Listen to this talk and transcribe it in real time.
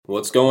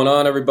What's going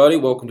on, everybody?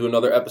 Welcome to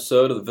another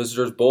episode of the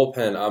Visitors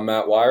Bullpen. I'm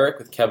Matt Weyrich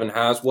with Kevin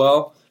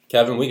Haswell.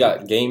 Kevin, we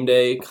got game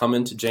day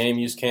coming to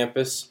JMU's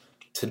campus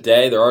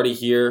today. They're already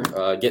here,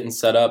 getting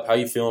set up. How are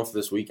you feeling for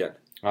this weekend?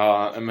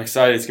 I'm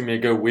excited. It's going to be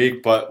a good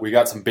week, but we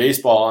got some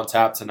baseball on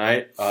tap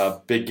tonight.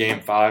 Big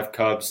game 5,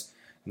 Cubs,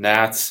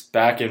 Nats,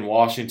 back in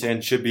Washington.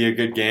 Should be a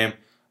good game.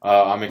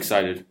 I'm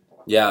excited.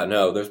 Yeah,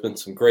 no, there's been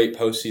some great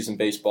postseason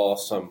baseball,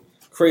 some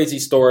crazy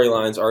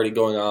storylines already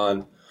going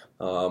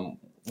on.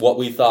 What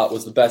we thought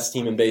was the best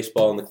team in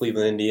baseball in the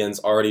Cleveland Indians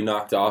already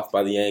knocked off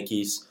by the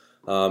Yankees.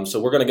 So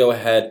we're going to go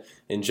ahead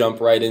and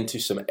jump right into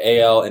some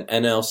AL and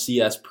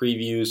NLCS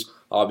previews.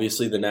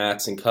 Obviously, the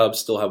Nats and Cubs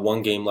still have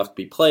one game left to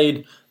be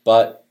played,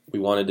 but we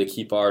wanted to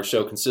keep our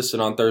show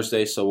consistent on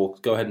Thursday, so we'll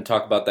go ahead and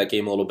talk about that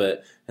game a little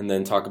bit and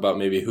then talk about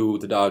maybe who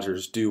the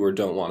Dodgers do or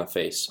don't want to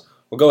face.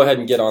 We'll go ahead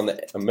and get on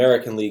the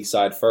American League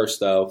side first,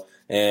 though,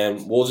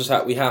 and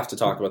we have to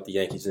talk about the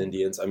Yankees and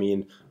Indians. I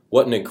mean,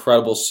 what an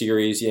incredible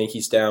series.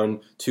 Yankees down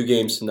 2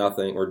 games to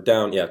nothing.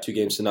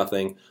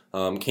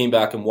 Came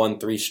back and won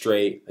 3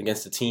 straight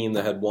against a team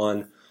that had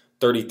won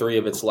 33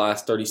 of its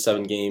last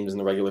 37 games in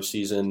the regular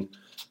season.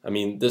 I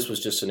mean, this was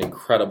just an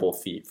incredible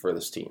feat for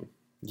this team.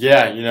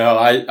 Yeah,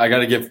 I got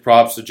to give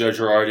props to Joe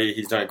Girardi.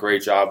 He's done a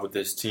great job with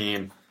this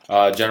team.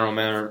 General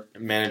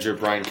Manager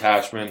Brian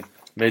Cashman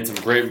made some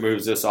great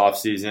moves this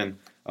offseason.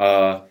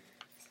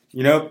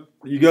 You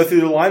go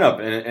through the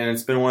lineup, and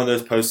it's been one of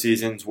those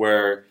postseasons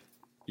where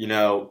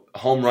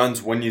home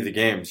runs win you the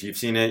games. You've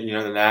seen it.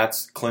 The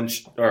Nats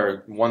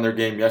won their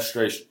game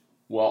yesterday.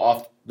 Well,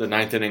 off the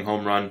 9th inning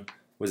home run.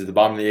 Was it the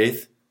bottom of the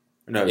 8th?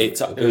 No, it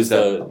was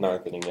the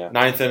 9th inning. Yeah,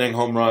 9th inning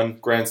home run,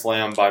 grand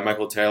slam by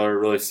Michael Taylor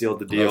really sealed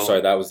the deal. Oh,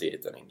 sorry, that was the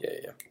 8th inning.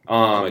 Yeah.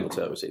 Michael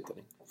Taylor was 8th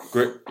inning.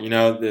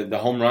 Great. The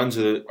home runs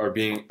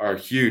are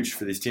huge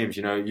for these teams.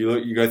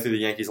 You go through the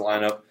Yankees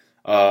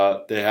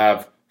lineup. They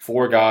have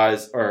 4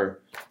 guys, or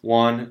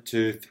 1,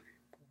 2, 3.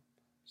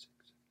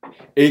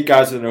 8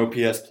 guys with an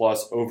OPS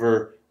plus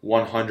over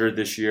 100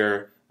 this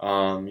year. A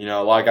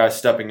lot of guys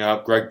stepping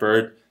up. Greg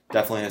Bird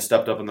definitely has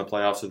stepped up in the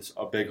playoffs with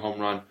a big home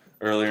run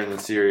earlier in the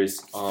series.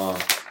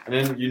 And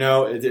then,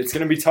 it's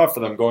going to be tough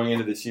for them going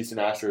into this Houston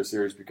Astros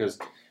series because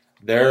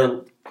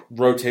their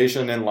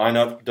rotation and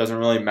lineup doesn't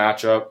really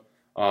match up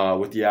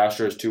with the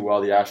Astros too well.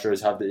 The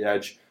Astros have the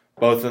edge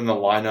both in the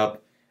lineup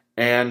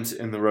and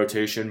in the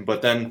rotation.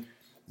 But then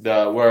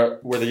where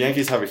the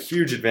Yankees have a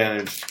huge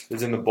advantage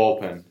is in the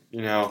bullpen. You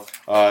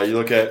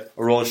look at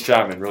Aroldis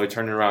Chapman really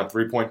turning around,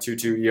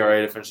 3.22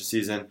 ERA to finish the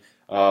season.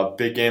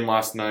 Big game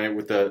last night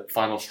with the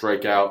final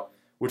strikeout,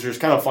 which was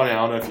kind of funny. I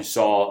don't know if you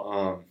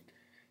saw.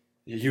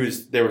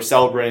 They were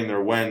celebrating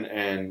their win,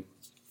 and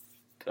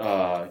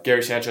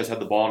Gary Sanchez had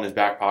the ball in his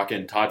back pocket,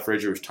 and Todd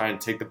Frazier was trying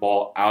to take the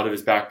ball out of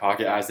his back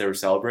pocket as they were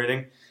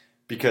celebrating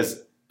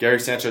because Gary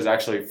Sanchez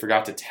actually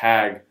forgot to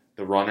tag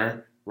the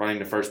runner running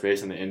to first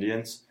base in the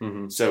Indians.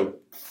 Mm-hmm. So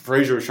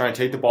Frazier was trying to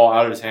take the ball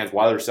out of his hands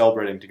while they were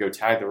celebrating to go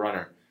tag the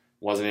runner.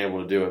 Wasn't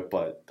able to do it,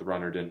 but the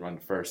runner didn't run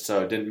to first.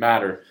 So it didn't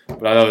matter,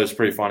 but I thought it was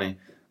pretty funny.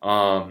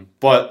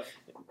 But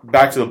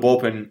back to the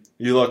bullpen,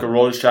 you look at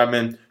Aroldis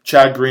Chapman.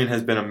 Chad Green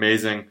has been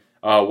amazing.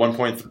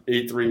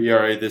 1.83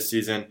 ERA this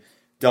season.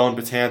 Dylan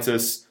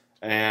Betances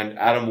and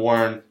Adam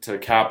Warren to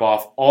cap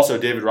off. Also,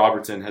 David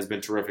Robertson has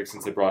been terrific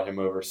since they brought him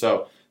over.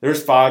 So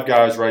there's 5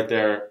 guys right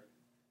there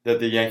that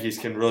the Yankees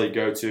can really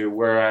go to,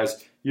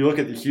 whereas you look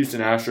at the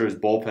Houston Astros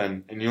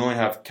bullpen, and you only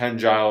have Ken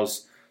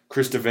Giles,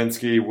 Chris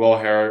Davinsky, Will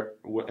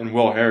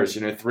Harris,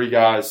 3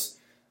 guys.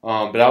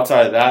 But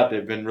outside of that,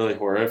 they've been really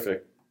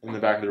horrific in the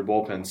back of their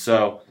bullpen.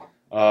 So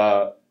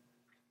I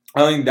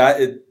think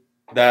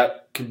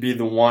that could be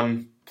the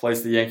one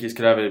place the Yankees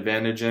could have an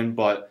advantage in.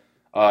 But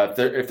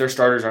if their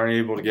starters aren't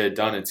able to get it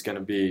done, it's going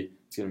to be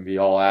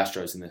all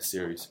Astros in this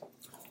series.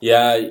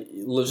 Yeah,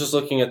 just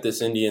looking at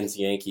this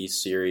Indians-Yankees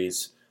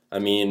series, I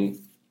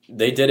mean,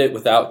 they did it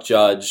without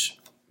Judge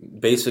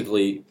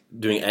basically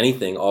doing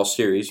anything all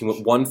series. He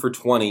went 1 for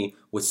 20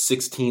 with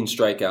 16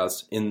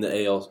 strikeouts in the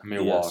ALCS. How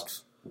many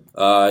walks?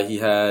 He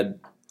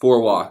had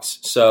 4 walks.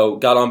 So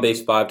got on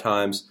base 5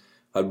 times,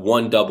 had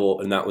 1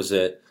 double, and that was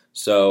it.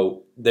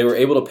 So they were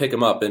able to pick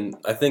him up. And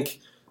I think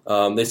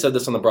they said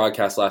this on the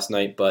broadcast last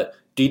night, but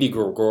Didi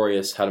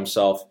Gregorius had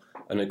himself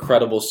an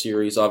incredible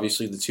series.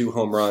 Obviously, the 2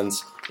 home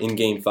runs in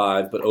Game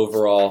 5, but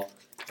overall,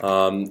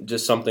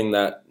 just something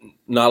that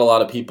not a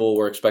lot of people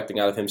were expecting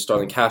out of him.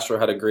 Starlin Castro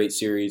had a great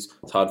series.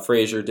 Todd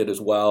Frazier did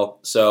as well.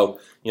 So,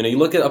 you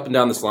look at up and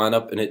down this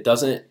lineup, and it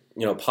doesn't,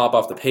 pop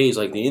off the page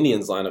like the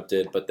Indians lineup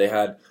did, but they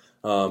had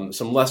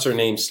some lesser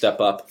names step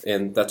up,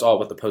 and that's all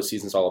what the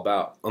postseason's all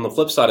about. On the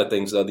flip side of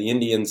things, though, the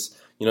Indians,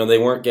 they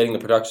weren't getting the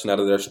production out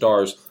of their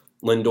stars.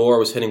 Lindor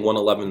was hitting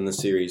 111 in the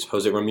series.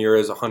 Jose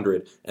Ramirez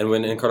 100. And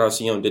when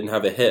Encarnacion didn't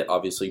have a hit,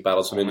 obviously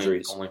battled some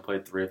injuries. Only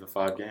played 3 of the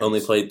 5 games.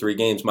 Only played 3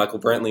 games. Michael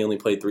Brantley only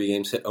played 3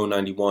 games, hit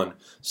 091.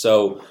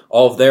 So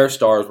all of their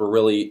stars were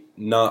really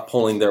not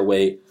pulling their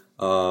weight,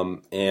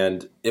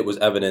 and it was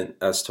evident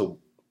as to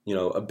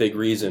a big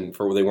reason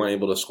for they weren't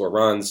able to score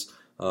runs.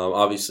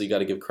 Obviously, got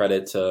to give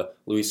credit to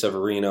Luis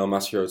Severino,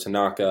 Masahiro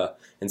Tanaka,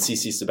 and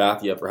CC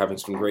Sabathia for having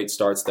some great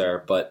starts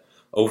there. But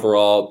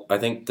overall, I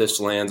think this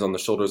lands on the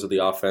shoulders of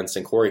the offense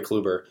and Corey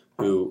Kluber,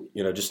 who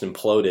just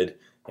imploded.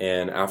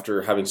 And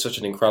after having such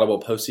an incredible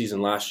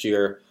postseason last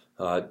year,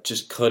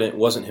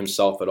 wasn't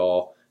himself at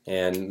all.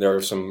 And there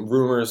are some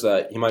rumors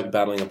that he might be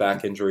battling a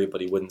back injury,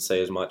 but he wouldn't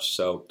say as much.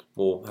 So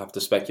we'll have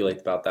to speculate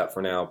about that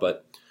for now.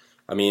 But,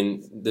 I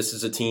mean, this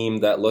is a team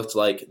that looked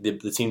like the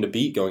team to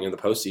beat going into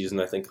the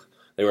postseason. I think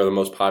they were the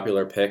most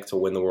popular pick to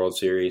win the World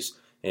Series.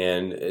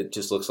 And it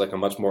just looks like a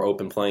much more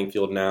open playing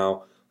field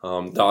now.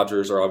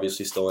 Dodgers are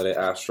obviously still in it.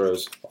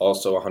 Astros,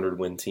 also a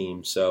 100-win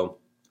team. So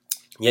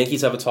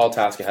Yankees have a tall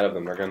task ahead of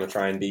them. They're going to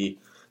try and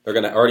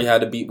already had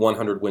to beat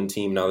 100-win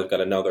team. Now they've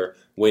got another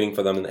waiting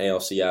for them in the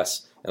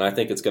ALCS. And I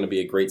think it's going to be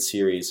a great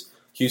series.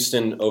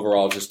 Houston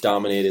overall just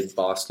dominated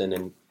Boston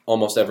in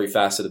almost every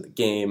facet of the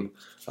game.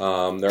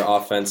 Their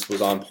offense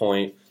was on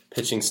point.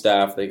 Pitching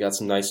staff, they got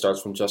some nice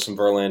starts from Justin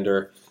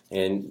Verlander.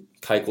 And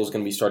Keuchel's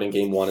going to be starting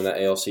game 1 in that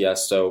ALCS.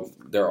 So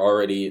they're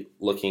already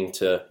looking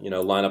to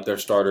line up their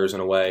starters in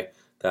a way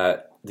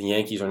that the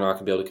Yankees are not going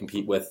to be able to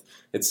compete with.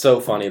 It's so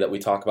funny that we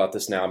talk about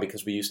this now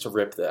because we used to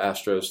rip the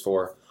Astros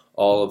for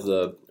all of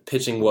the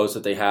pitching woes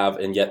that they have,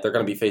 and yet they're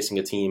going to be facing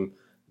a team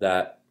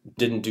that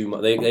didn't do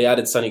much. They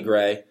added Sonny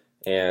Gray,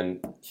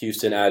 and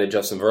Houston added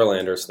Justin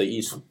Verlander, so they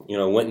each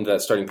went into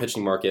that starting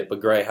pitching market,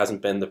 but Gray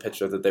hasn't been the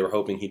pitcher that they were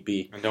hoping he'd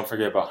be. And don't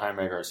forget about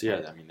Jaime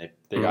Garcia. I mean,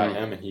 they got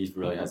him, and he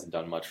really hasn't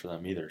done much for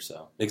them either.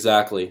 So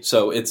Exactly.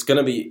 So it's going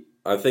to be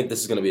 – I think this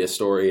is going to be a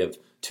story of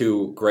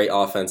two great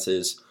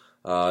offenses.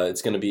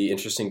 It's going to be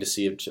interesting to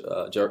see if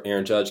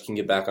Aaron Judge can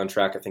get back on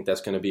track. I think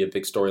that's going to be a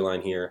big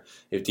storyline here.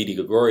 If Didi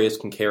Gregorius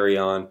can carry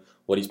on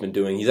what he's been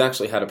doing. He's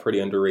actually had a pretty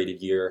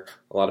underrated year.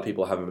 A lot of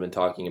people haven't been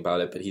talking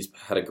about it, but he's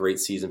had a great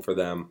season for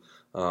them.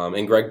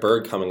 And Greg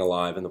Bird coming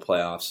alive in the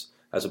playoffs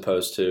as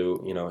opposed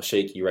to a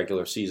shaky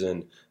regular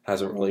season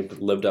hasn't really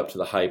lived up to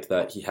the hype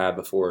that he had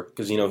before.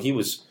 Because, he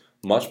was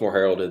much more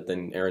heralded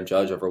than Aaron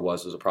Judge ever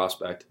was as a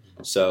prospect.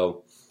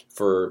 So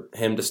for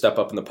him to step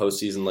up in the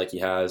postseason like he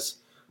has,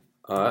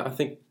 I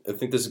think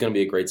this is going to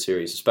be a great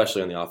series,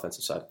 especially on the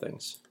offensive side of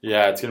things.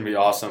 Yeah, it's going to be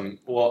awesome.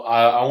 Well,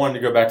 I wanted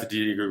to go back to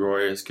Didi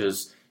Gregorius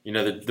because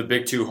the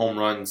big 2 home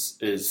runs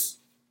is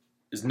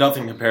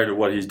nothing compared to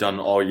what he's done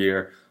all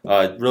year.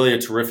 Really a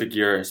terrific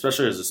year,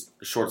 especially as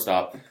a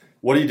shortstop.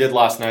 What he did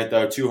last night,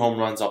 though, 2 home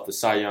runs off the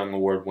Cy Young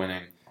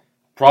Award-winning,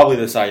 probably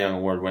the Cy Young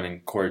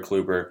Award-winning Corey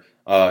Kluber.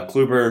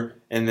 Kluber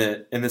in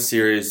the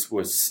series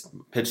was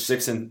pitched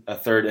 6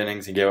 1/3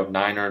 innings and gave up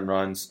 9 earned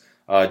runs.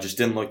 Just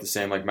didn't look the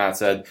same, like Matt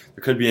said.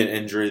 There could be an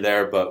injury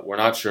there, but we're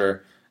not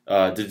sure.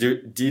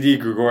 Didi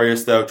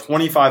Gregorius, though,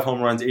 25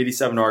 home runs,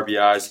 87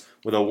 RBIs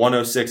with a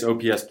 106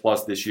 OPS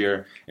plus this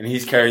year, and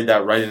he's carried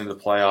that right into the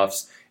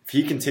playoffs. If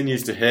he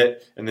continues to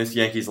hit in this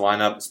Yankees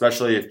lineup,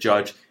 especially if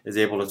Judge is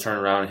able to turn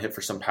around and hit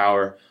for some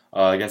power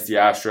against the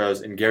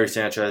Astros and Gary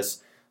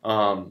Sanchez,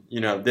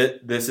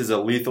 this is a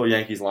lethal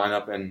Yankees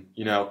lineup, and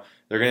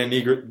they're going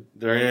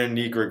to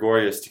need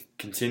Gregorius to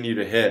continue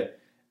to hit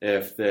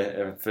if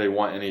they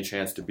want any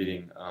chance to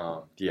beating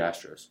the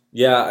Astros.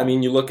 Yeah, I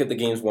mean, you look at the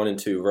games 1 and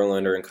 2,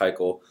 Verlander and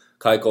Keuchel.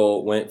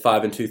 Keuchel went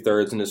 5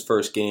 2/3 in his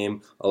first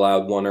game,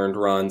 allowed 1 earned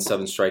run,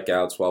 7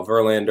 strikeouts, while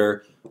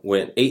Verlander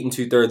went 8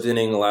 2/3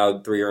 inning,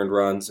 allowed 3 earned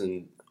runs,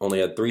 and only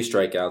had 3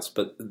 strikeouts.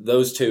 But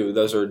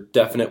those are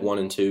definite 1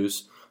 and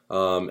 2s.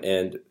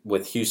 And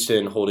with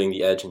Houston holding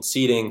the edge in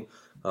seeding,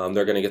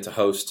 they're going to get to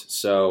host.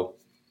 So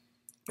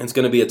it's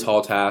going to be a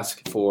tall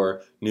task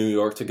for New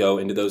York to go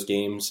into those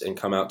games and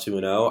come out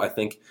 2-0. I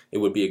think it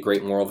would be a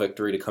great moral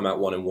victory to come out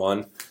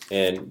 1-1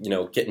 and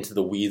get into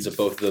the weeds of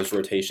both of those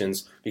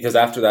rotations, because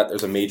after that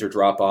there's a major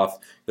drop-off.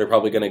 They're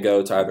probably going to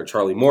go to either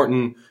Charlie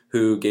Morton,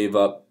 who gave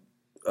up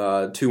 2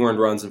 earned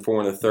runs and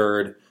 4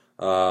 1/3.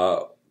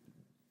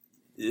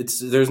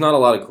 There's not a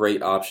lot of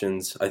great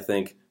options, I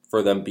think,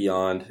 for them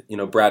beyond.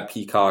 Brad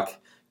Peacock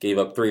gave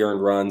up 3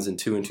 earned runs in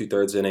 2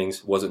 2/3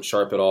 innings, wasn't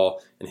sharp at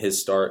all in his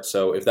start.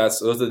 So if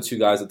those are the 2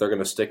 guys that they're going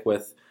to stick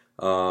with.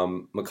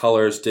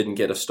 McCullers didn't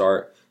get a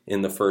start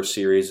in the first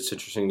series. It's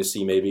interesting to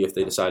see maybe if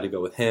they decide to go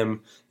with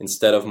him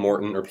instead of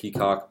Morton or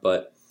Peacock.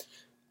 But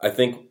I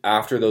think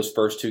after those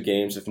first 2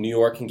 games, if New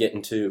York can get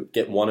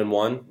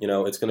 1-1,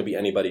 it's going to be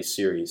anybody's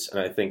series.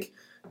 And I think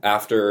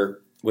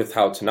with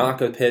how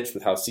Tanaka pitched,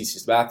 with how CC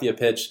Sabathia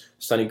pitched,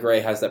 Sonny Gray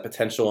has that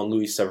potential, and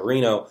Luis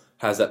Severino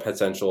has that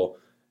potential.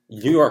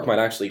 New York might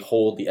actually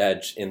hold the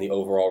edge in the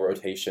overall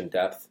rotation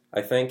depth,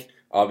 I think.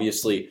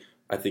 Obviously,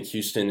 I think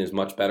Houston is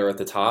much better at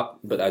the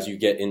top, but as you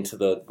get into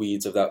the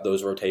weeds of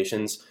those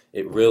rotations,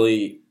 it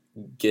really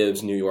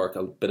gives New York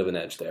a bit of an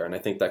edge there, and I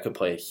think that could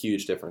play a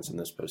huge difference in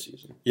this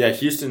postseason. Yeah,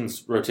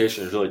 Houston's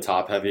rotation is really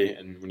top-heavy,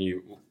 and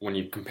when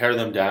you compare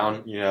them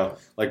down,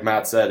 like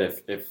Matt said,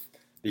 if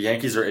the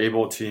Yankees are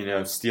able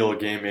to steal a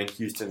game in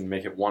Houston and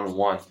make it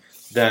 1-1,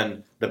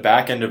 then the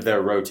back end of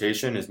their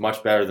rotation is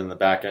much better than the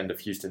back end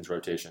of Houston's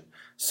rotation.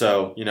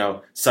 So,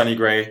 Sonny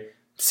Gray,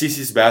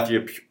 CC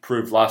Sabathia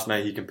proved last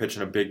night he can pitch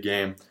in a big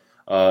game,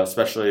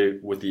 especially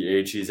with the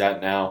age he's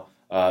at now.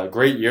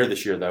 Great year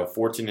this year, though.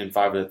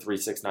 14-5 with a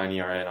 3.69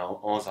 ERA and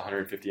almost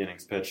 150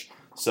 innings pitched.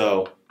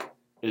 So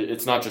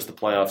it's not just the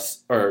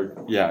playoffs.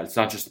 It's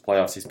not just the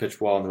playoffs. He's pitched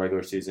well in the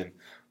regular season.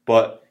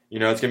 But,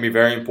 it's going to be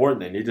very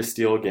important. They need to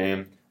steal a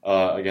game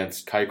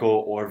against Keuchel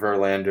or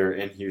Verlander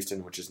in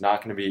Houston, which is not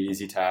going to be an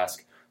easy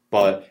task.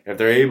 But if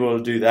they're able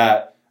to do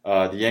that,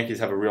 the Yankees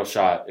have a real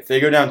shot. If they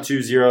go down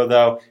 2-0,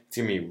 though, it's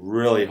going to be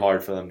really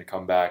hard for them to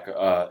come back,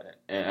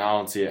 and I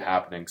don't see it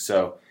happening.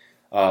 So,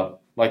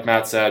 like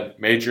Matt said,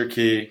 major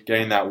key,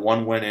 getting that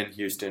one win in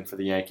Houston for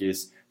the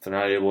Yankees. If they're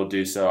not able to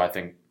do so, I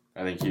think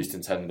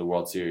Houston's heading to the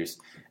World Series.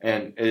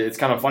 And it's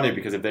kind of funny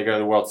because if they go to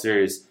the World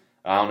Series,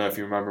 I don't know if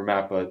you remember,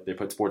 Matt, but they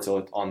put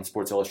on the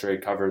Sports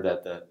Illustrated cover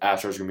that the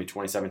Astros are going to be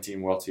 2017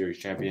 World Series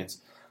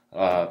champions.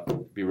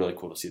 It'd be really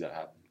cool to see that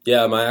happen.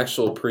 Yeah, my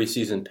actual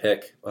preseason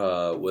pick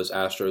was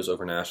Astros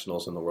over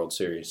Nationals in the World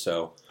Series.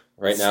 So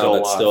right now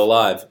that's still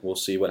alive. We'll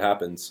see what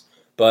happens.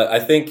 But I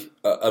think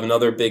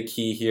another big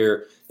key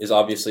here is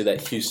obviously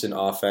that Houston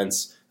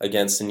offense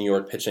against the New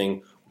York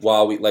pitching.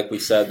 While, like we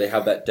said, they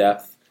have that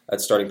depth at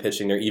starting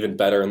pitching, they're even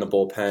better in the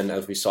bullpen,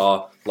 as we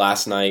saw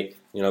last night.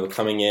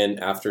 Coming in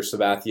after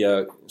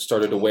Sabathia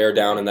started to wear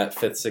down in that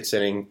 5th, 6th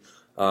inning.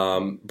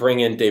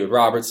 Bring in David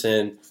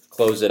Robertson,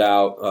 close it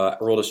out.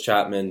 Aroldis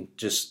Chapman,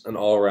 just an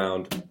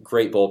all-around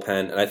great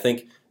bullpen. And I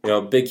think,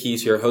 big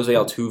keys here. Jose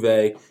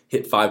Altuve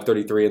hit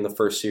 .533 in the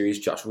first series.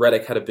 Josh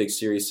Reddick had a big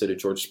series, so did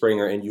George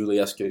Springer and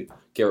Julius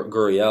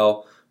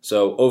Gurriel.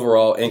 So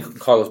overall, and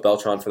Carlos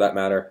Beltran for that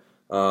matter,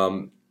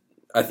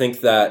 I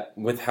think that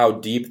with how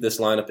deep this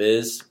lineup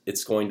is,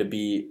 it's going to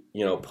be,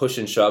 push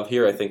and shove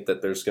here. I think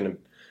that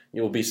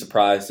you'll be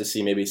surprised to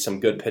see maybe some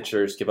good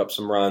pitchers give up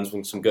some runs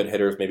when some good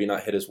hitters maybe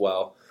not hit as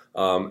well.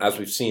 As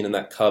we've seen in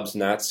that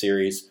Cubs-Nats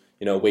series,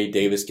 Wade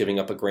Davis giving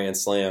up a grand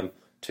slam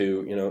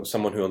to,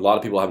 someone who a lot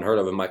of people haven't heard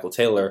of, Michael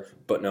Taylor,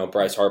 but now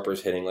Bryce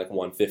Harper's hitting like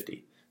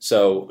 150.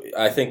 So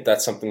I think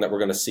that's something that we're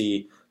going to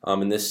see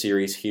in this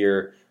series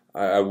here.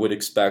 I would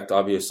expect,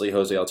 obviously,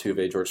 Jose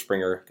Altuve, George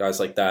Springer, guys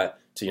like that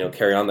to,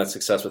 carry on that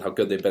success with how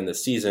good they've been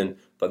this season.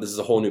 But this is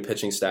a whole new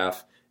pitching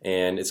staff,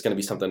 and it's going to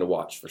be something to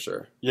watch for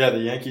sure. Yeah, the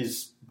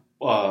Yankees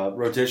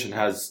rotation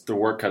has the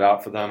work cut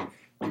out for them.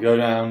 You go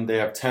down, they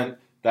have 10.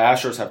 The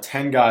Astros have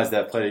 10 guys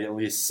that have played at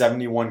least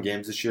 71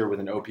 games this year with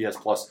an OPS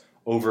plus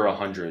over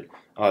 100.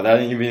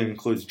 That even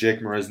includes Jake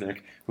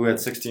Marisnick, who had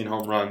 16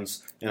 home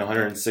runs in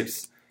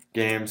 106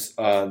 games.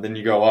 Then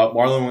you go up.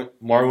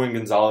 Marwin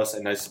Gonzalez,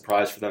 a nice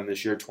surprise for them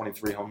this year,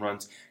 23 home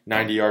runs,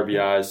 90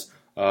 RBIs.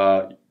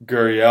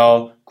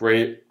 Gurriel,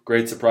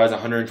 great surprise,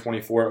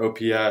 124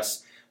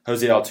 OPS.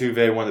 Jose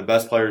Altuve, one of the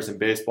best players in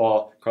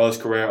baseball. Carlos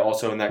Correa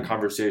also in that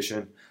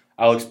conversation.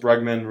 Alex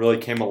Bregman really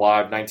came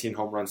alive, 19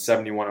 home runs,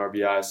 71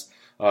 RBIs.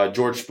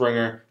 George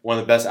Springer, one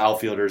of the best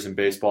outfielders in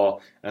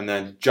baseball. And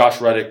then Josh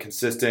Reddick,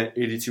 consistent,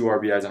 82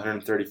 RBIs,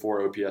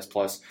 134 OPS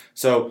plus.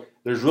 So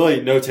there's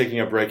really no taking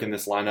a break in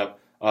this lineup.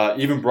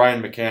 Even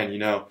Brian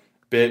McCann,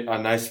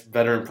 a nice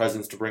veteran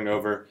presence to bring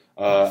over.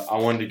 I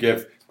wanted to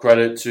give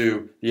credit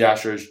to the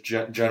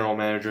Astros general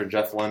manager,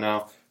 Jeff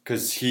Lenow,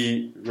 because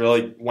he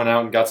really went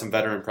out and got some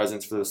veteran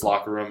presence for this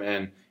locker room.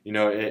 And,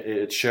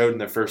 it showed in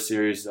the first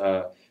series,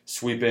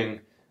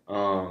 sweeping,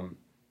 and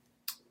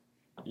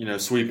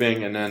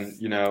then,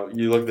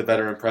 you look at the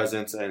veteran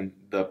presence and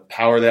the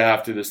power they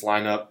have through this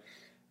lineup.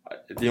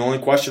 The only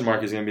question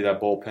mark is going to be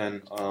that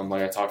bullpen,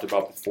 like I talked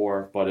about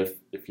before. But if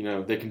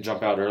they can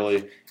jump out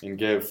early and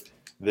give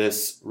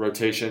this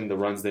rotation the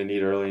runs they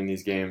need early in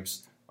these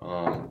games,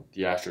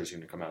 the Astros are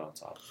going to come out on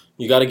top.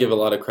 You got to give a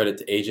lot of credit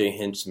to A.J.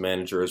 Hinch, the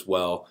manager, as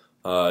well.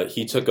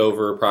 He took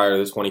over prior to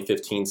the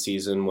 2015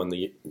 season when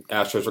the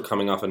Astros were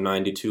coming off a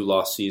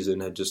 92-loss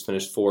season, had just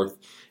finished 4th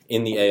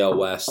in the AL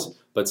West.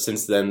 But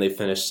since then, they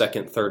finished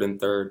 2nd, 3rd, and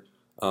 3rd.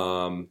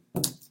 Not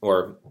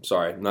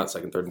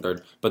 2nd, 3rd, and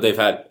 3rd. But they've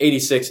had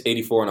 86,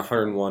 84, and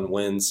 101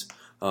 wins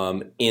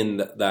in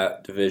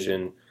that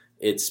division.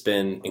 It's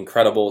been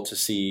incredible to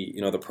see,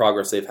 the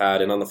progress they've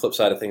had. And on the flip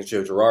side of things,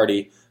 Joe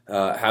Girardi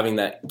having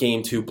that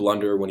Game 2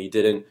 blunder when he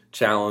didn't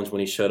challenge when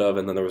he should have,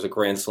 and then there was a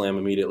grand slam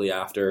immediately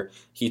after.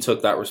 He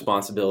took that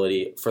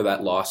responsibility for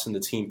that loss, and the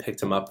team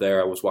picked him up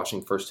there. I was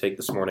watching First Take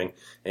this morning,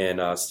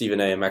 and Stephen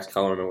A. and Max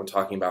Kellerman were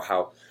talking about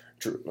how,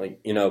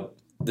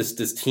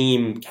 this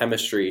team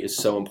chemistry is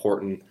so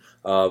important,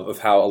 of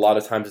how a lot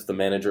of times it's the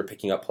manager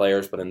picking up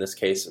players, but in this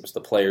case it was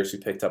the players who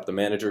picked up the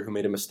manager who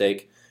made a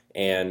mistake.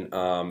 And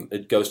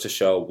it goes to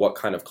show what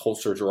kind of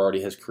culture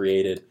Girardi has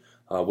created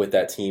with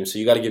that team. So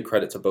you got to give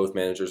credit to both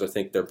managers. I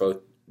think they're both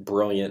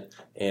brilliant,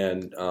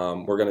 and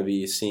we're going to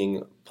be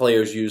seeing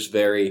players used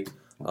very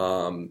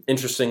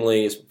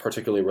interestingly,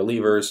 particularly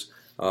relievers.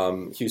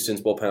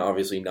 Houston's bullpen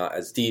obviously not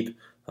as deep,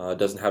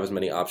 doesn't have as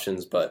many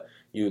options, but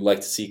you'd like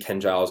to see Ken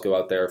Giles go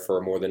out there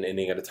for more than an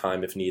inning at a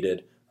time if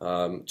needed,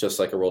 just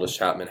like Aroldis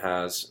Chapman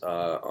has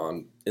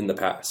in the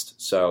past.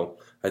 So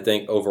I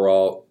think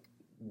overall,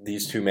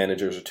 these two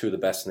managers are two of the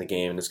best in the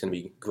game, and it's going to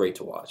be great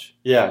to watch.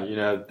 Yeah,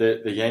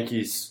 the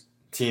Yankees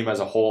team as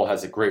a whole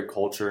has a great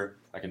culture.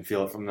 I can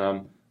feel it from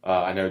them.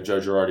 I know Joe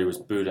Girardi was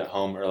booed at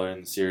home earlier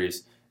in the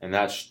series, and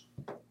that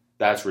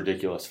that's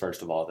ridiculous.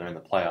 First of all, they're in the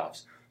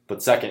playoffs.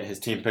 But second, his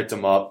team picked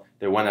him up.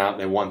 They went out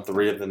and they won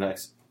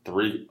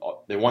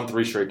They won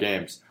 3 straight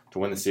games to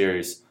win the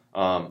series.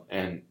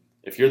 And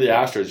if you're the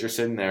Astros, you're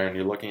sitting there and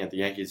you're looking at the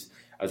Yankees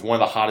as one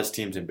of the hottest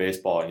teams in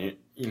baseball, and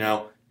you're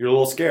a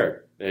little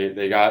scared.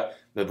 They got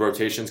the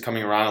rotations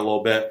coming around a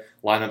little bit,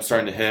 lineup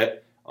starting to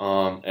hit,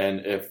 and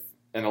the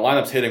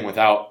lineup's hitting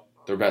without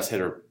their best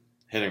hitter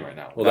hitting right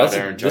now. Well,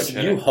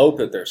 you hope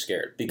that they're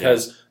scared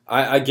because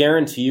I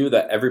guarantee you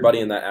that everybody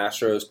in that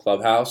Astros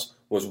clubhouse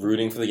was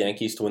rooting for the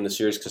Yankees to win the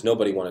series because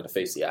nobody wanted to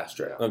face the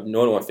Astros.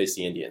 No one wanted to face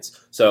the Indians.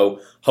 So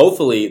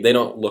hopefully they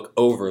don't look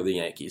over the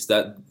Yankees.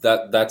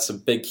 That's a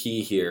big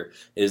key here.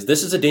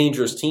 This is a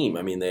dangerous team.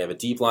 I mean, they have a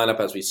deep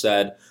lineup, as we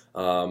said,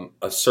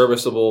 a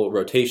serviceable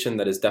rotation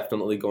that is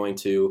definitely going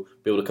to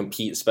be able to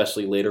compete,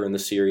 especially later in the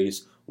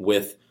series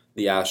with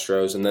the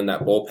Astros, and then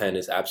that bullpen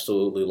is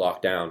absolutely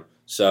locked down.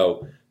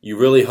 So you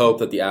really hope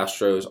that the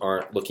Astros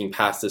aren't looking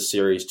past this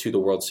series to the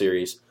World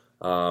Series.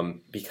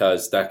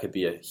 Because that could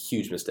be a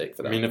huge mistake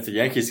for them. I mean, if the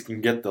Yankees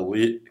can get the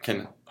lead,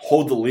 can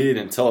hold the lead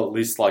until at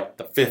least like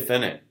the 5th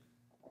inning,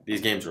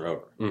 these games are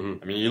over.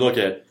 Mm-hmm. I mean, you look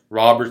at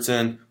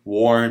Robertson,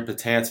 Warren,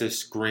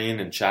 Betances, Green,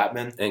 and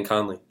Chapman. And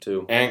Conley,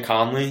 too. And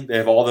Conley. They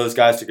have all those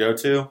guys to go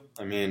to.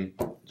 I mean,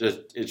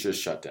 it's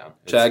just shut down.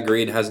 Chad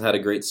Green hasn't had a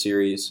great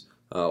series.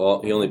 He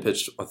only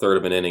pitched a third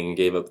of an inning and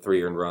gave up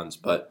 3 earned runs,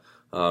 but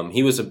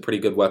he was a pretty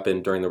good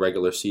weapon during the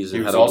regular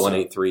season. Had a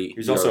 1.83.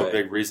 He's also a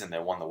big reason they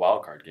won the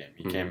wild card game.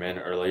 He came in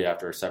early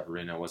after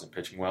Severino wasn't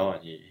pitching well,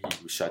 and he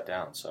was shut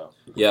down. So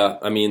yeah,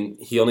 I mean,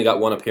 he only got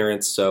 1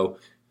 appearance, so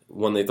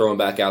when they throw him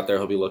back out there,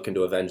 he'll be looking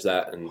to avenge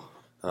that, and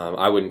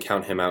I wouldn't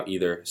count him out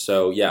either.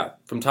 So yeah,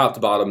 from top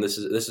to bottom, this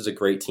is a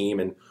great team,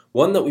 and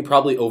one that we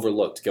probably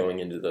overlooked going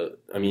into the.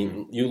 I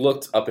mean, you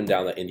looked up and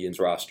down the Indians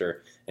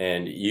roster,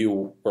 and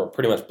you were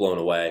pretty much blown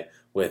away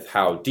with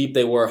how deep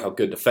they were, how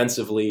good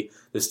defensively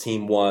this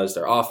team was,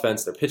 their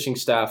offense, their pitching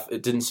staff.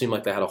 It didn't seem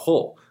like they had a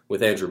hole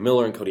with Andrew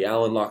Miller and Cody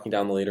Allen knocking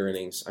down the later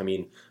innings. I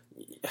mean,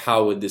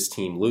 how would this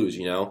team lose,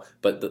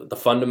 But the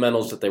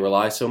fundamentals that they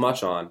rely so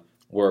much on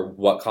were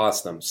what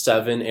cost them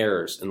 7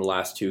 errors in the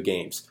last 2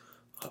 games.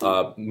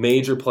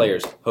 Major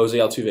players, Jose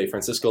Ramirez,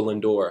 Francisco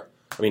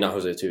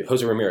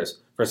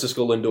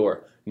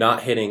Lindor,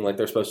 not hitting like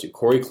they're supposed to.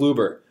 Corey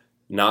Kluber,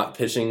 not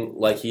pitching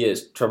like he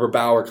is. Trevor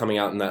Bauer coming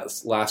out in that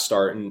last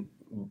start and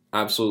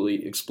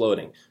absolutely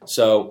exploding.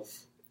 So,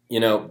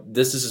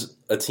 this is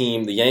a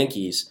team, the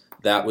Yankees,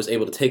 that was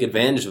able to take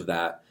advantage of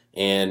that.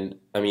 And,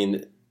 I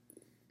mean,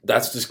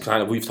 that's just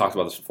kind of, we've talked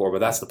about this before, but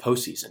that's the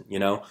postseason,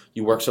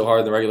 You work so hard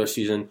in the regular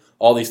season,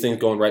 all these things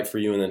going right for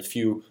you, and then a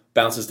few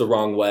bounces the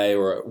wrong way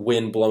or a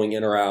wind blowing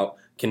in or out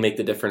can make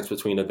the difference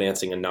between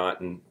advancing and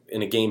not. And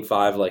in a Game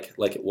 5 like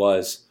it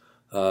was,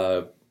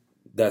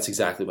 that's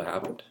exactly what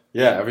happened.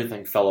 Yeah,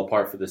 everything fell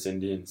apart for this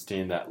Indians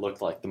team that looked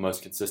like the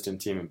most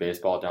consistent team in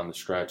baseball down the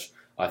stretch.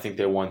 I think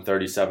they won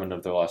 37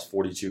 of their last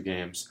 42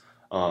 games.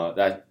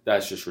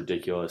 That's just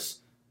ridiculous.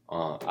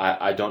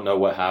 I don't know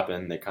what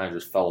happened. They kind of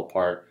just fell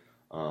apart.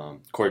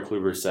 Corey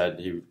Kluber said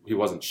he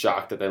wasn't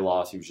shocked that they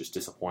lost. He was just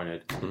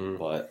disappointed. Mm-hmm.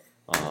 But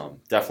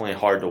definitely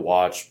hard to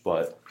watch.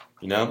 But,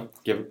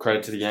 give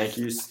credit to the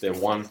Yankees. They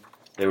won.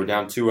 They were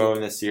down 2-0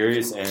 in this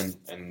series,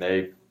 and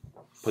they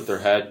put their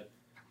head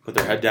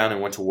down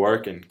and went to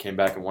work and came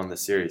back and won the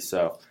series.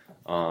 So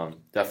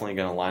definitely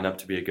going to line up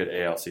to be a good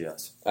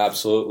ALCS.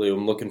 Absolutely.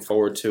 I'm looking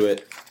forward to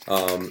it.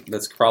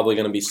 That's probably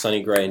going to be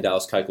Sonny Gray and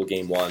Dallas Keuchel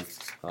Game 1.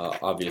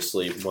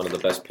 Obviously, one of the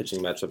best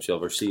pitching matchups you'll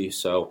ever see.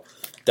 So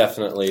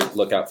definitely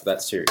look out for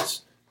that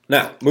series.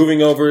 Now,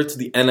 moving over to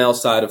the NL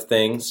side of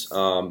things,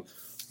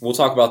 we'll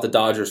talk about the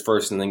Dodgers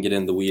first and then get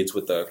into the weeds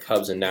with the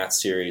Cubs and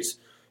Nats series.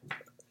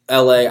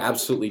 LA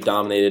absolutely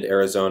dominated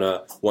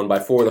Arizona, won by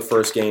 4 the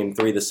first game,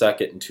 3 the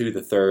second, and 2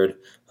 the third.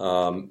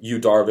 Yu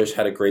Darvish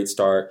had a great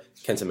start.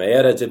 Kenta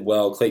Maeda did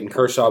well. Clayton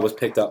Kershaw was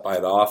picked up by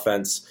the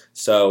offense.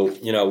 So,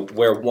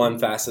 where one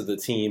facet of the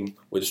team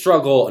would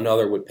struggle,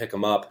 another would pick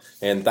them up.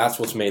 And that's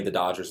what's made the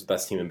Dodgers the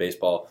best team in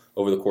baseball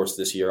over the course of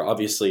this year.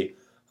 Obviously,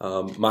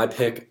 my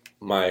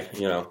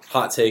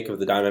hot take of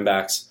the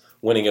Diamondbacks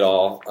winning it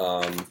all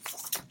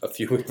a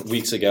few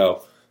weeks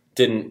ago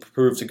didn't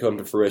prove to come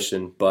to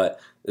fruition, but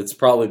it's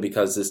probably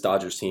because this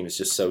Dodgers team is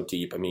just so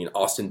deep. I mean,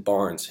 Austin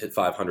Barnes hit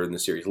 500 in the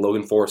series.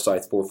 Logan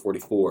Forsythe,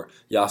 444.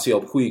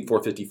 Yasiel Puig,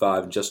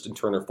 455. And Justin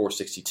Turner,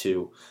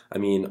 462. I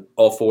mean,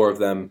 all 4 of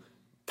them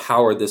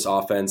powered this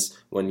offense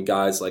when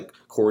guys like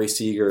Corey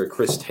Seager,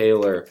 Chris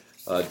Taylor,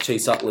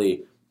 Chase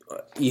Utley,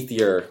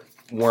 Ethier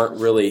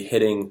weren't really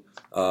hitting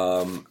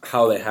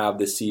how they have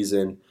this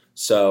season.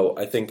 So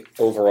I think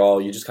overall,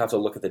 you just have to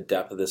look at the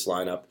depth of this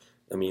lineup.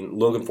 I mean,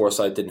 Logan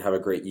Forsythe didn't have a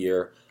great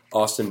year.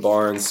 Austin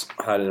Barnes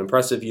had an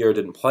impressive year,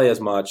 didn't play as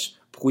much.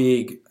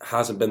 Puig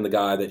hasn't been the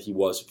guy that he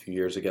was a few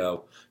years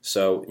ago.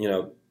 So,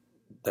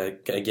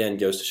 that again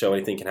goes to show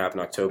anything can happen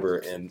in October,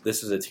 and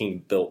this is a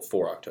team built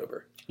for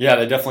October. Yeah,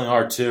 they definitely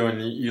are too.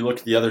 And you look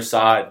at the other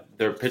side,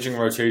 their pitching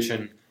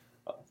rotation,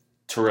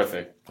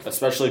 terrific,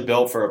 especially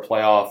built for a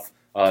playoff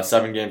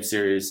 7-game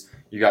series.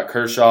 You got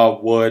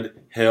Kershaw, Wood,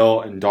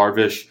 Hill, and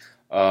Darvish.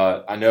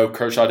 I know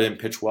Kershaw didn't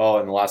pitch well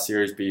in the last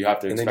series, but you have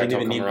to expect him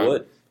to come around.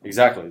 Wood.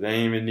 Exactly. They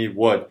didn't even need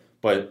Wood.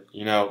 But,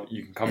 you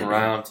can come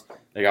around.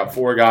 They got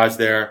 4 guys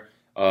there.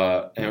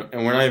 And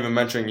we're not even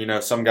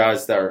mentioning, some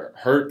guys that are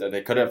hurt that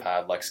they could have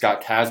had, like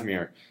Scott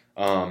Kazmir.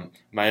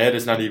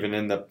 Maeda's not even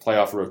in the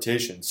playoff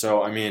rotation.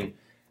 So, I mean,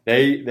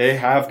 they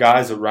have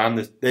guys around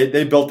this.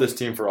 They built this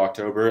team for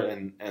October,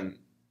 and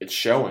it's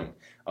showing.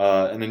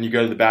 And then you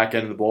go to the back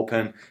end of the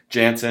bullpen.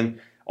 Jansen,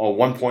 a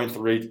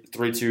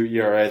 1.32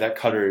 ERA. That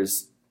cutter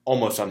is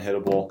almost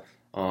unhittable.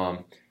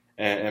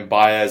 And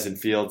Baez and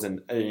Fields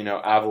and,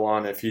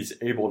 Avalon, if he's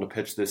able to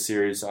pitch this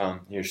series,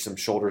 some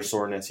shoulder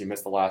soreness. He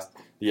missed the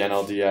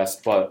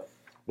NLDS. But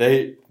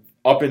they,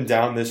 up and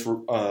down this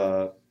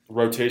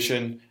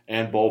rotation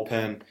and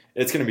bullpen,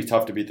 it's going to be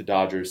tough to beat the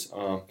Dodgers.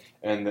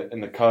 And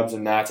the Cubs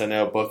and Nats, I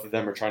know both of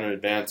them are trying to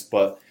advance,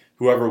 but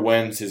whoever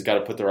wins has got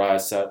to put their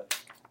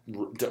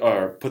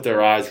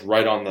eyes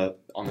right on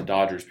the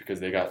Dodgers because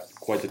they got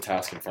quite the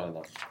task in front of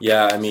them.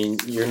 Yeah, I mean,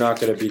 you're not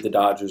going to beat the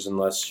Dodgers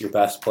unless your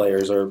best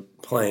players are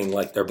playing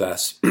like their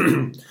best.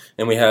 And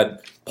we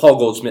had Paul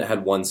Goldschmidt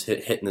had one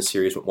hit in the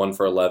series, went 1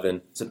 for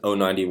 11. It's an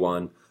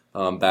 .091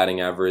 batting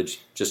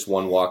average, just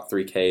 1 walk,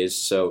 3 Ks.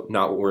 So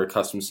not what we're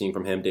accustomed to seeing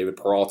from him. David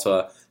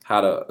Peralta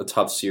had a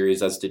tough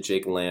series, as did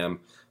Jake Lamb.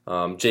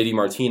 JD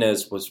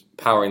Martinez was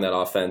powering that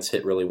offense,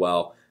 hit really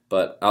well.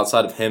 But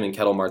outside of him and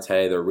Ketel Marte,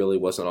 there really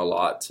wasn't a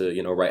lot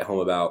to write home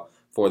about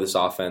for this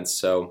offense.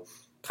 So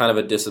kind of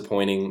a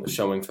disappointing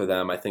showing for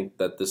them. I think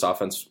that this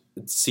offense,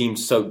 it seemed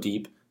so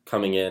deep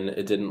coming in.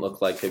 It didn't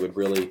look like they would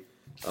really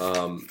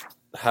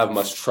have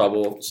much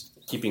trouble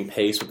keeping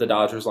pace with the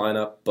Dodgers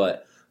lineup.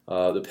 But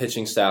the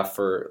pitching staff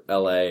for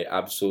LA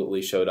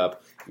absolutely showed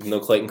up. Even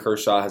though Clayton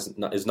Kershaw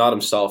is not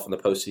himself in the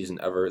postseason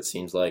ever, it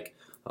seems like,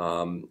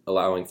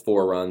 allowing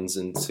 4 runs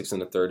in 6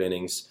 1/3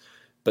 innings.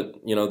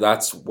 But,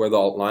 that's where the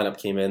lineup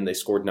came in. They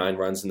scored 9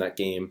 runs in that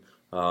game,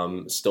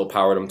 still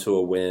powered them to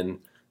a win.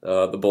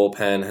 The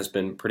bullpen has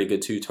been pretty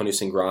good, too. Tony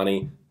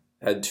Cingrani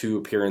had 2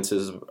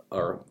 appearances,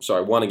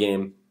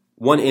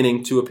 1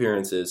 inning, 2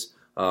 appearances,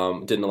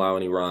 didn't allow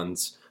any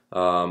runs.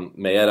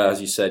 Maeda,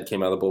 as you said,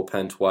 came out of the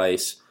bullpen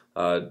twice.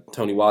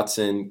 Tony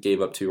Watson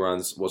gave up 2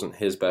 runs, wasn't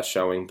his best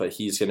showing, but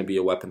he's going to be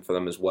a weapon for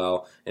them as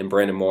well. And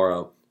Brandon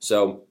Morrow.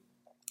 So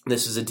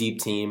this is a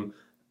deep team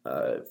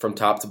from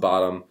top to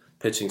bottom.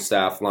 Pitching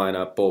staff,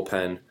 lineup,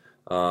 bullpen.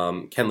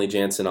 Kenley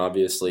Jansen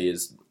obviously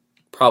is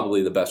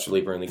probably the best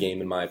reliever in the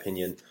game in my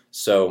opinion.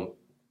 So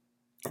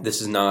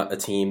this is not a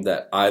team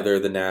that either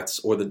the Nats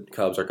or the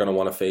Cubs are going to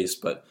want to face,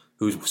 but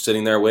who's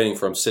sitting there waiting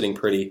for them, sitting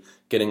pretty,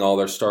 getting all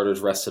their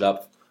starters rested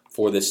up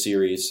for this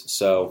series.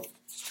 So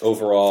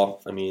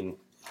overall, I mean,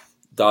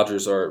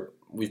 Dodgers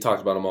we've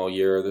talked about them all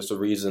year. There's a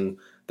reason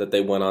that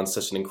they went on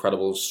such an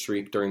incredible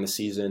streak during the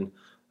season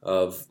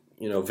of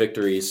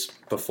victories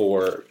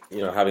before,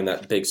 having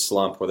that big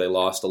slump where they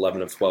lost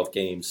 11 of 12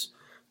 games.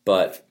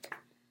 But,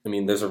 I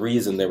mean, there's a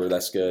reason they were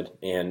this good,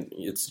 and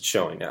it's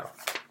showing now.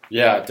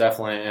 Yeah,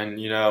 definitely. And,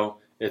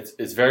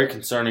 it's very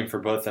concerning for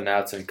both the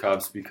Nats and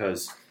Cubs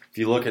because if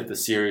you look at the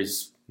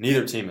series,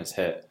 neither team has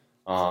hit.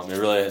 It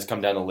really has come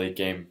down to late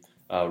game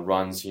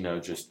runs,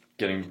 just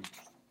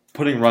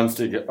pulling runs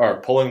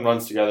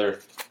together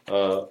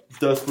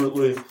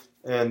desperately.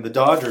 And the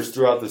Dodgers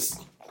throughout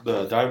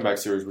the Diamondback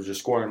series were just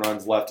scoring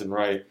runs left and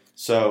right.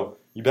 So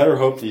you better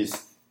hope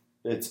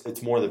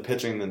it's more the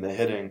pitching than the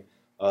hitting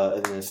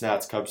in this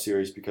Nats Cubs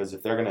series because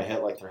if they're going to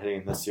hit like they're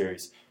hitting in this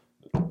series,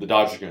 the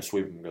Dodgers are going to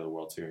sweep them and go to the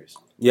World Series.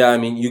 Yeah, I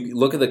mean, you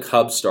look at the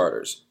Cubs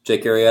starters.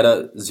 Jake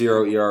Arrieta,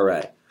 0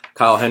 ERA.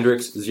 Kyle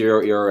Hendricks,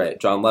 0 ERA.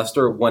 John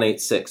Lester,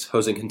 1.86.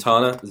 Jose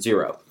Quintana,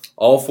 0.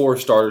 All 4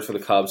 starters for the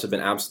Cubs have been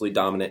absolutely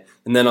dominant.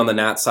 And then on the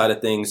Nats side of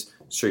things,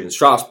 Steven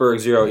Strasburg,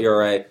 0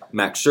 ERA.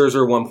 Max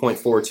Scherzer,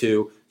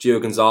 1.42. Gio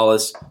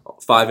Gonzalez,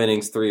 5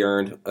 innings, 3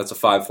 earned. That's a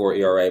 5.4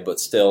 ERA, but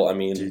still, I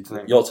mean,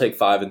 you'll take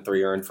 5 and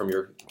 3 earned from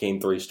your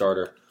Game 3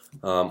 starter.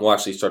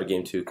 Actually, he started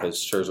Game 2 because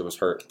Scherzer was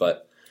hurt.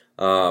 But,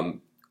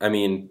 I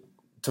mean,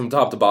 from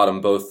top to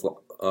bottom, both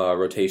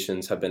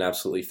rotations have been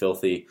absolutely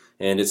filthy,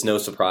 and it's no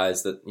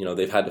surprise that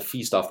they've had to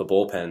feast off the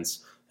bullpens.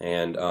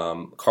 And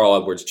Carl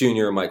Edwards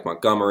Jr., Mike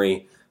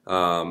Montgomery,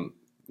 the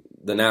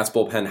Nats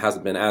bullpen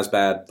hasn't been as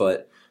bad,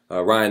 but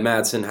Ryan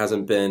Madsen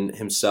hasn't been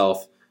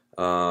himself,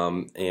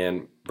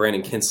 and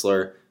Brandon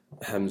Kinsler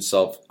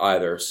himself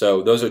either.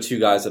 So those are 2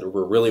 guys that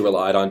were really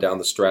relied on down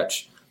the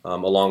stretch,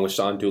 along with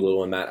Sean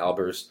Doolittle and Matt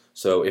Albers.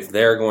 So if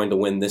they're going to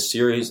win this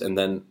series and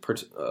then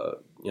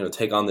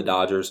take on the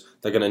Dodgers,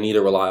 they're going to need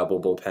a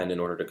reliable bullpen in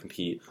order to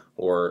compete,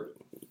 or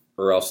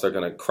else they're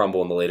going to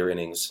crumble in the later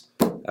innings,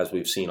 as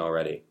we've seen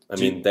already. I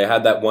mean, they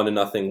had that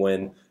 1-0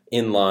 win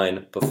in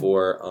line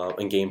before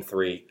in Game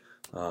 3,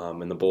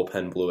 and the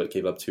bullpen blew it,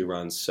 gave up 2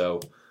 runs.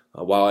 So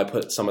while I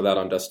put some of that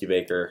on Dusty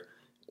Baker,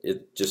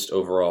 it just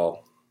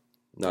overall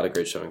not a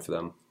great showing for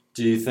them.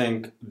 Do you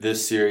think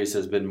this series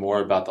has been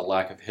more about the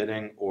lack of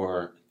hitting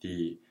or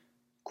the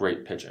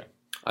great pitching?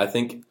 I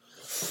think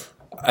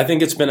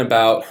it's been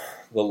about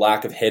the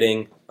lack of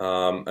hitting.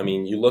 I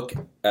mean, you look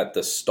at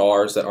the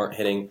stars that aren't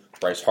hitting.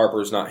 Bryce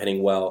Harper's not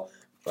hitting well.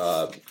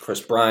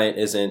 Chris Bryant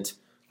isn't.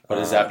 But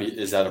is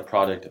that a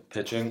product of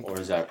pitching or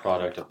is that a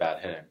product of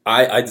bad hitting?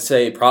 I'd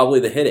say probably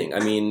the hitting. I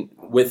mean,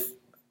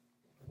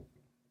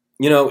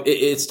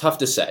 it's tough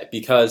to say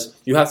because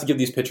you have to give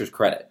these pitchers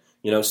credit.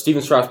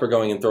 Steven Strasburg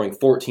going and throwing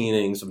 14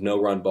 innings of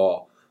no-run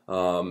ball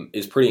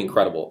is pretty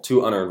incredible.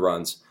 2 unearned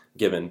runs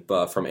given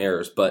from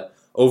errors. But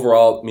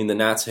overall, I mean, the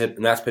Nats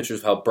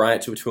pitchers held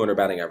Bryant to a 200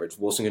 batting average.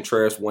 Wilson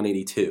Contreras,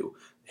 182.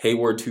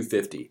 Hayward,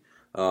 250.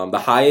 The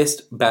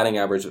highest batting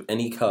average of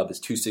any Cub is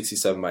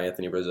 267 by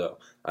Anthony Rizzo.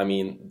 I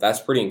mean, that's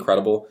pretty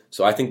incredible.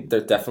 So I think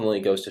that definitely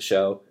goes to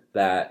show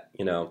that,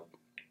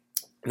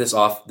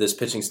 this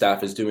pitching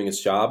staff is doing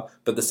its job.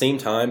 But at the same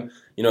time,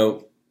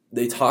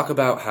 they talk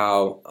about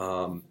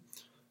how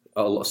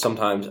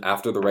sometimes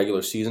after the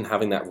regular season,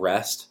 having that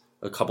rest,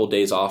 a couple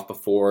days off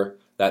before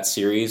that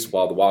series,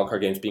 while the wild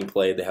card game is being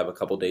played, they have a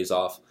couple days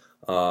off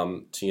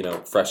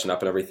to freshen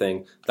up and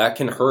everything. That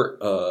can hurt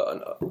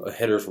a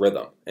hitter's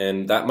rhythm,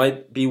 and that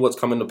might be what's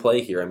come into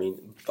play here. I mean,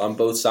 on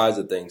both sides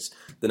of things,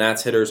 the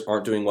Nats hitters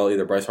aren't doing well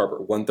either. Bryce Harper,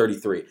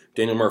 133.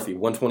 Daniel Murphy,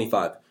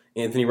 125.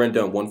 Anthony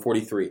Rendon,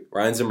 143.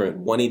 Ryan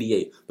Zimmerman,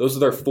 188. Those are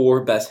their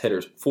 4 best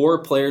hitters.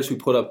 4 players who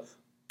put up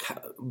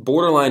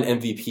borderline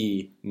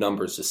MVP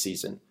numbers this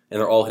season, and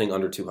they're all hitting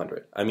under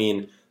 200. I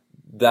mean,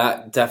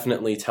 that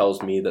definitely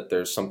tells me that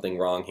there's something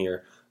wrong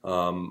here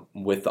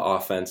with the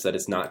offense, that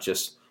it's not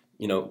just,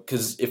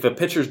 because if a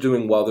pitcher's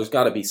doing well, there's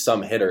got to be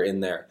some hitter in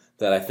there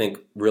that I think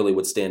really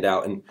would stand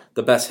out. And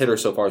the best hitter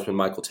so far has been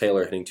Michael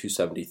Taylor, hitting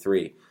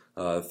 273,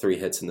 3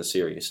 hits in the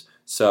series.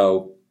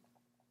 So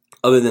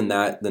other than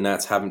that, the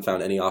Nats haven't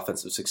found any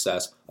offensive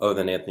success other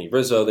than Anthony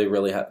Rizzo.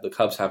 The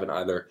Cubs haven't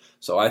either.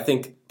 So I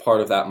think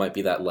part of that might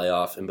be that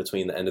layoff in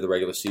between the end of the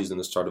regular season and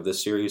the start of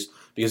this series.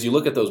 Because you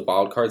look at those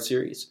wild card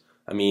series,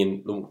 I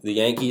mean, the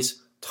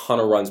Yankees, ton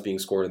of runs being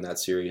scored in that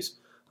series.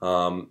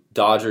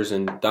 Dodgers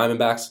and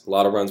Diamondbacks, a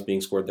lot of runs being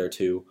scored there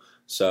too.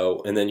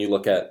 So, and then you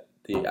look at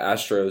the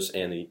Astros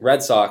and the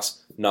Red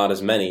Sox, not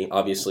as many,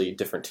 obviously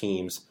different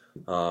teams.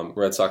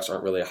 Red Sox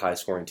aren't really a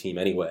high-scoring team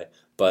anyway,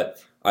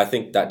 but I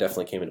think that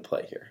definitely came into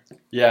play here.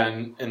 Yeah,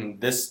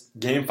 and this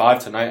Game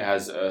 5 tonight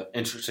has an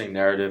interesting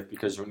narrative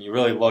because when you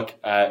really look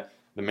at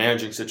the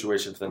managing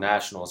situation for the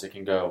Nationals, it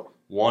can go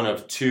one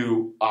of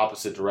 2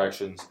 opposite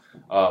directions.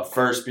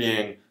 First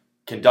being,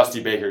 can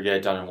Dusty Baker get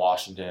it done in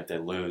Washington if they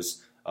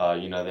lose?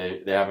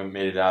 They haven't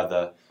made it out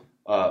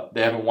of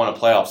they haven't won a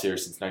playoff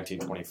series since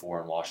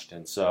 1924 in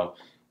Washington, so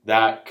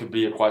that could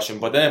be a question.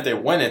 But then if they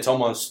win, it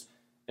almost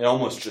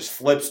just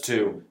flips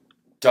to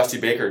Dusty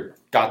Baker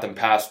got them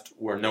past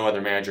where no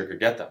other manager could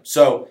get them.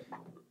 So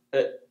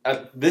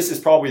this is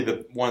probably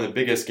one of the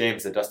biggest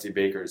games that Dusty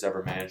Baker has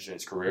ever managed in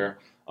his career.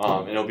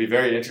 And it'll be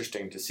very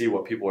interesting to see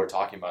what people are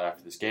talking about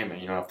after this game.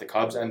 And, if the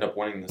Cubs end up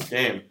winning this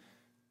game,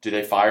 do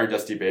they fire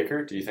Dusty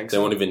Baker? Do you think so?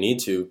 They won't even need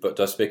to, but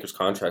Dusty Baker's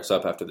contract's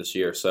up after this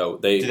year. So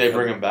do they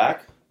bring him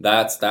back?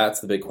 That's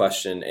the big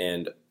question.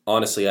 And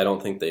honestly, I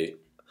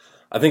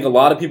think a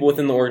lot of people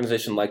within the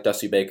organization like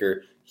Dusty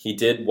Baker. He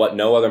did what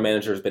no other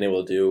manager has been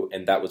able to do,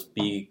 and that was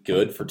be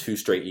good for 2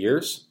 straight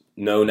years.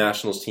 No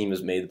Nationals team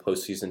has made the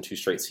postseason 2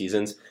 straight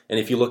seasons. And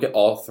if you look at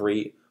all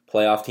 3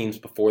 playoff teams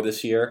before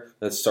this year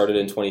that started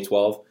in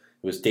 2012,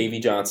 it was Davey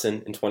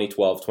Johnson in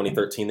 2012.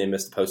 2013, they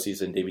missed the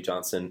postseason. Davey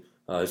Johnson,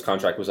 his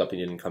contract was up and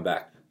he didn't come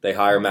back. They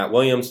hire Matt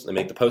Williams. They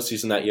make the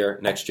postseason that year.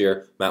 Next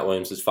year, Matt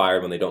Williams is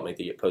fired when they don't make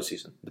the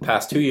postseason. The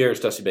past 2 years,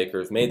 Dusty Baker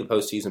has made the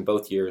postseason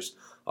both years.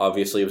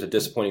 Obviously, it was a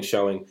disappointing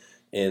showing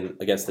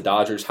against the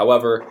Dodgers.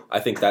 However,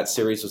 I think that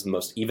series was the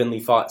most evenly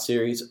fought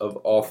series of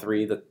all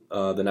 3 that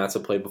the Nats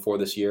have played before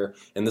this year.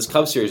 And this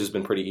Cubs series has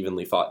been pretty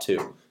evenly fought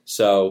too.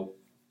 So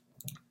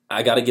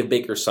I got to give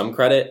Baker some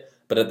credit,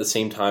 but at the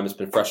same time, it's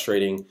been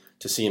frustrating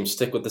to see him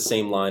stick with the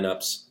same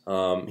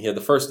lineups. He had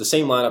the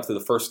same lineup through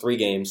the first 3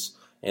 games,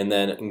 and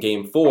then in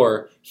Game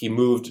 4, he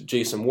moved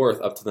Jason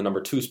Worth up to the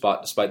number 2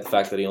 spot, despite the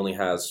fact that he only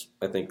has,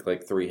 I think,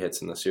 3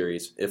 hits in the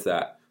series, if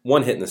that.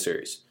 1 hit in the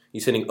series.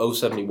 He's hitting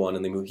 .071,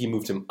 and he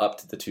moved him up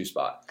to the 2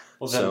 spot.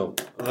 Well, then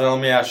let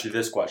me ask you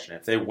this question.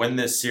 If they win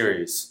this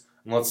series,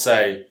 and let's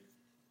say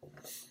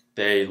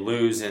they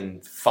lose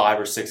in 5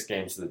 or 6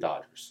 games to the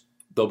Dodgers,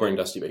 they'll bring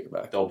Dusty Baker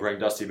back.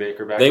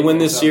 They win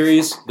this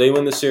series,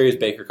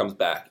 Baker comes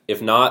back.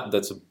 If not,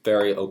 that's a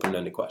very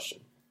open-ended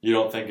question. You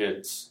don't think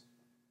it's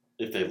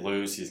if they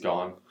lose, he's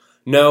gone?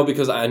 No,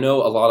 because I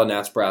know a lot of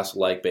Nats brass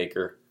like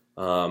Baker,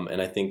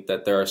 and I think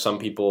that there are some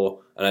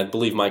people, and I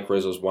believe Mike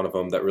Rizzo is one of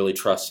them, that really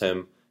trusts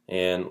him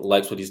and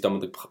likes what he's done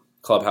with the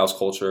clubhouse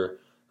culture.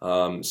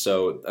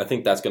 So I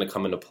think that's going to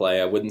come into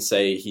play. I wouldn't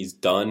say he's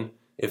done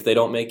if they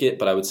don't make it,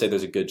 but I would say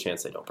there's a good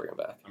chance they don't bring him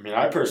back. I mean,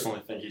 I personally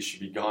think he should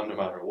be gone no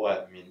matter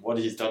what. I mean, what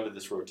he's done to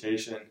this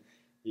rotation,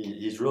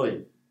 he's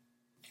really,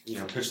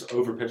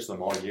 overpitched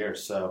them all year.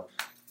 So,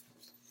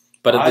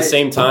 but at the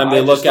same time,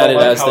 they look at it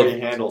as how he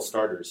handles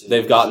starters.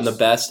 They've gotten the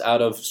best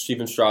out of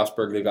Steven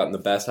Strasburg. They've gotten the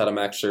best out of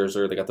Max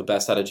Scherzer. They got the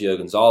best out of Gio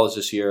Gonzalez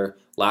this year.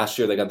 Last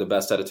year, they got the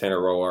best out of Tanner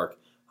Roark.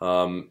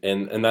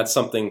 And that's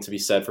something to be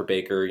said for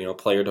Baker.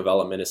 Player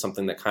development is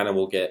something that kind of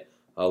will get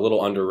a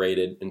little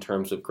underrated in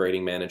terms of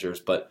grading managers,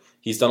 but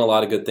he's done a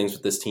lot of good things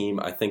with this team.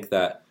 I think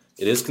that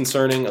it is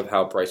concerning of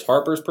how Bryce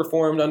Harper's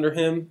performed under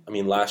him. I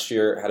mean, last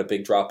year had a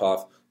big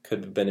drop-off,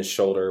 could have been his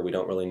shoulder, we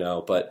don't really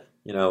know, but,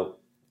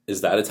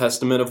 is that a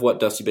testament of what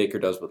Dusty Baker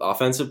does with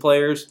offensive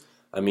players?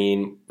 I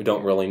mean, we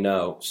don't really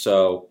know,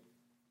 so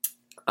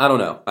I don't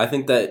know. I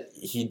think that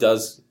he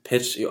does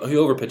pitch. He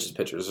overpitches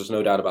pitchers. There's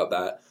no doubt about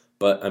that.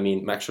 But, I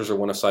mean, Max Scherzer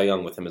won a Cy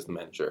Young with him as the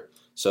manager.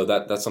 So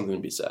that's something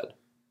to be said.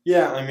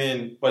 Yeah, I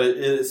mean, but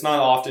it's not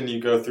often you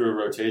go through a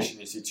rotation.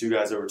 You see 2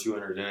 guys over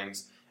 200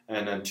 innings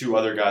and then 2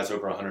 other guys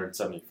over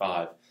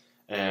 175.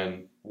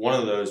 And one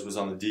of those was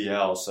on the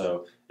DL.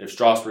 So if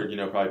Strasburg,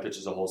 probably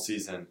pitches a whole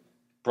season,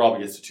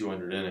 probably gets to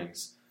 200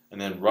 innings. And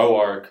then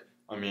Roark,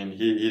 I mean,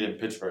 he didn't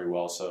pitch very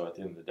well. So at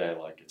the end of the day,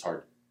 it's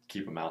hard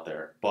keep him out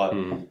there. But,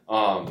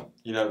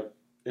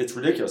 it's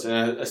ridiculous.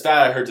 And a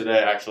stat I heard today,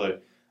 actually,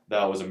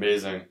 that was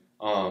amazing,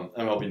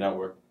 MLB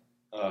Network,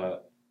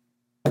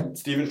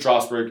 Steven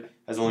Strasburg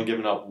has only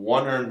given up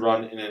 1 earned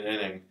run in an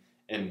inning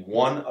in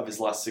 1 of his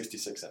last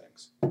 66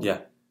 innings. Yeah.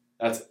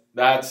 That's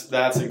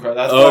incredible.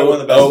 That's probably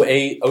one of the best.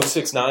 0.08,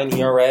 0.69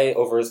 ERA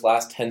over his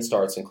last 10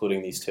 starts,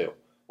 including these 2.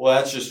 Well,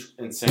 that's just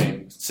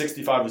insane.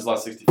 65 of his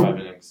last 65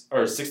 innings,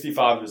 or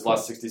 65 of his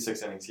last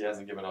 66 innings, he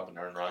hasn't given up an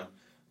earned run.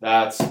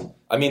 That's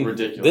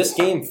ridiculous. This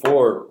game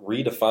 4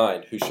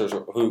 redefined who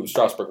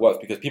Strasburg was,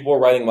 because people were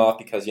writing him off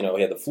because he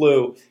had the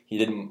flu. He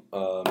didn't.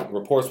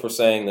 Reports were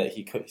saying that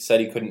he said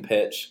he couldn't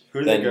pitch.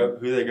 Who do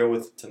they go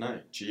with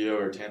tonight? Gio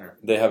or Tanner?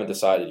 They haven't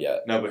decided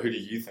yet. No, but who do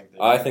you think?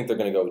 I think they're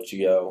going to go with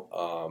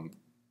Gio.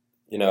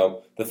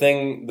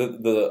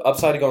 The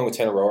upside of going with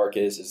Tanner Roark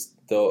is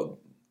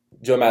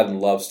Joe Madden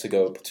loves to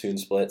go platoon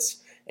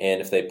splits,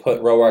 and if they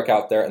put Roark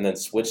out there and then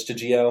switch to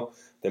Gio,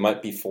 they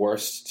might be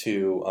forced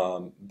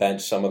to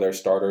bench some of their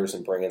starters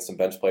and bring in some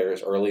bench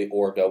players early,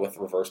 or go with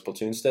reverse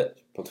platoon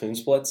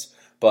splits.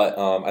 But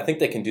I think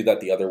they can do that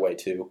the other way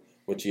too,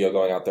 with Gio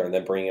going out there and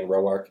then bringing in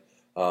Roark.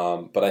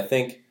 But I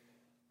think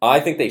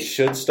they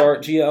should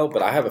start Gio,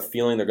 but I have a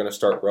feeling they're going to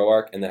start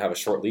Roark and then have a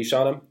short leash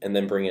on him and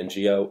then bring in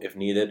Gio if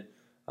needed.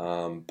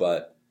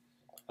 But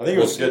I think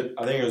it was good.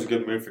 I think it was a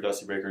good move for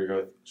Dusty Baker to go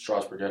with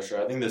Strasburg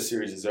yesterday. I think this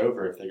series is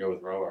over if they go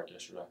with Roark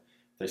yesterday.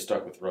 If they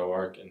stuck with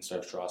Roark instead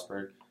of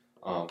Strasburg.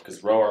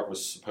 Because Roark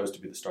was supposed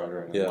to be the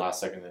starter, and in the last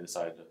second they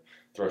decided to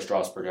throw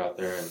Strasburg out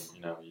there, and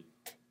he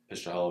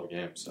pitched a hell of a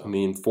game. So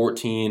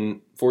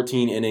 14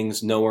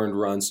 innings, no earned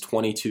runs,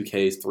 22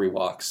 Ks, 3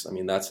 walks. I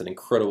mean, that's an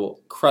incredible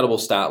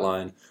stat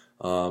line.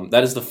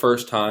 That is the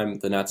first time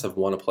the Nats have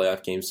won a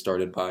playoff game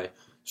started by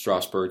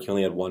Strasburg. He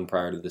only had 1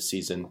 prior to this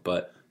season,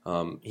 but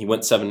he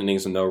went 7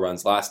 innings and no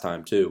runs last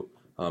time too.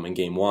 In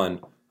Game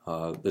 1,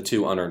 the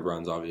 2 unearned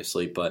runs,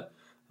 obviously, but.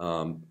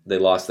 They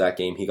lost that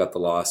game. He got the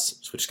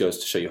loss, which goes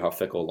to show you how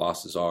fickle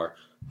losses are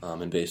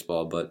in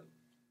baseball. But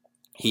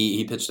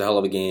he pitched a hell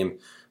of a game.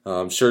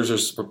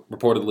 Scherzer's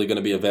reportedly going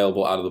to be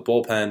available out of the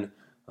bullpen.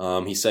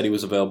 He said he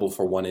was available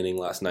for 1 inning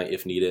last night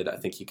if needed. I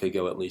think he could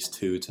go at least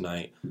 2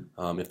 tonight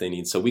if they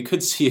need. So we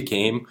could see a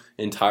game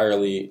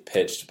entirely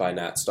pitched by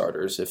Nat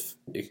starters if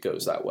it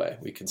goes that way.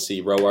 We could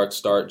see Roark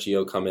start,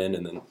 Gio come in,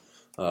 and then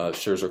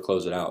Scherzer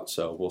close it out.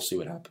 So we'll see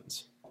what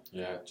happens.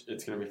 Yeah,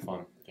 it's going to be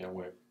fun. Can't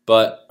wait.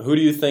 But who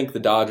do you think the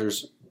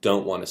Dodgers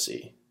don't want to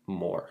see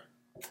more?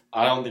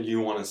 I don't think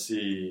you want to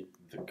see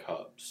the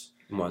Cubs.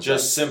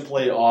 Just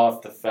simply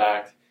off the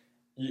fact,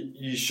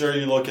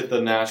 you look at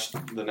the Nats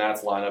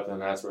lineup and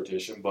the Nats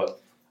rotation,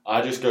 but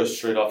I just go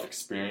straight off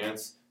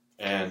experience.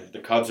 And the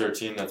Cubs are a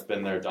team that's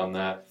been there, done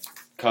that.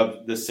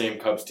 This same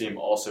Cubs team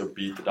also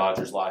beat the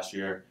Dodgers last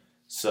year,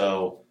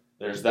 so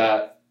there's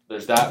that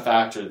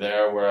factor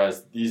there.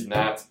 Whereas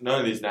none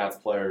of these Nats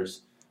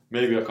players,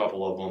 maybe a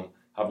couple of them,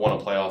 have won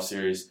a playoff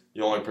series.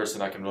 The only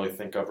person I can really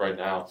think of right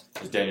now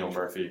is Daniel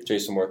Murphy.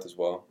 Jason Worth as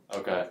well.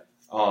 Okay.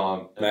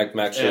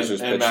 Max Scherzer's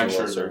pitched Max in the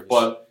World Scherzer. Series.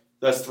 But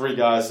that's 3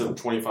 guys of a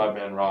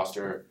 25-man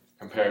roster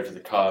compared to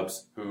the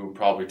Cubs, who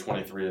probably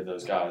 23 of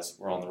those guys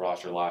were on the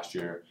roster last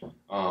year.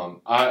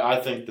 I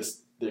think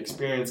the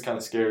experience kind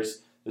of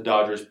scares the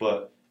Dodgers,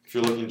 but if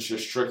you're looking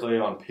just strictly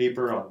on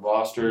paper, on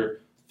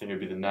roster, I think it would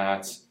be the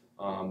Nats.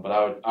 But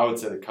I would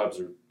say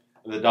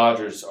the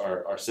Dodgers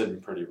are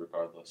sitting pretty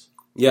regardless.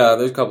 Yeah,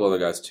 there's a couple other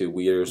guys too.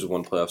 Weirich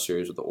won playoff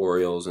series with the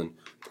Orioles, and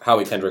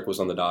Howie Kendrick was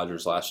on the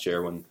Dodgers last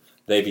year when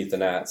they beat the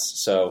Nats.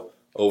 So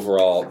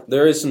overall,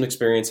 there is some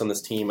experience on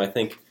this team. I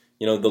think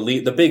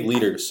the big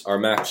leaders are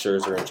Max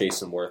Scherzer and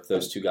Jason Worth.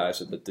 Those 2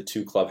 guys are the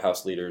 2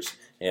 clubhouse leaders,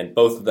 and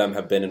both of them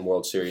have been in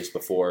World Series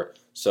before.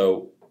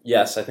 So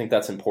yes, I think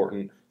that's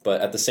important.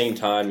 But at the same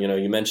time,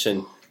 you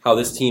mentioned how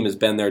this team has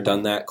been there,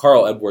 done that.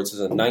 Carl Edwards has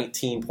a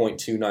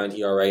 19.29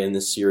 ERA in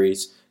this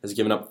series. Has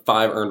given up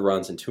 5 earned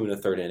runs in 2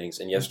 1/3 innings,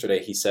 and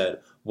yesterday he said,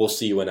 "We'll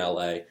see you in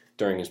LA"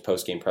 during his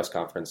post-game press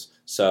conference.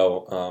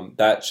 So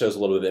that shows a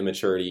little bit of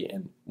immaturity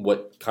and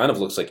what kind of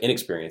looks like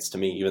inexperience to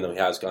me, even though he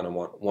has gone and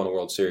won a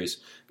World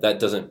Series. That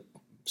doesn't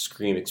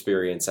scream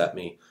experience at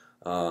me.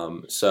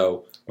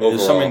 So overall,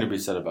 there's something to be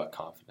said about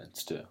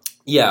confidence too.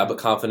 Yeah, but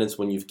confidence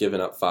when you've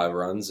given up 5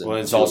 runs. And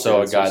it's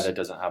also a guy that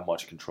doesn't have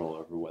much control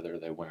over whether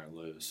they win or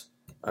lose.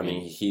 I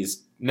mean,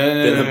 he's No,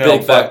 been a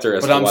big factor.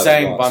 But I'm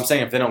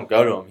saying if they don't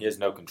go to him, he has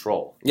no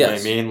control. You know what I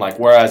Yes. mean? Like,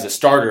 whereas a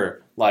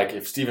starter, like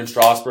if Steven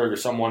Strasburg or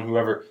someone,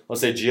 whoever,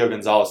 let's say Gio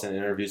Gonzalez in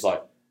interviews,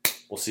 like,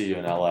 we'll see you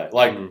in LA.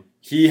 Like,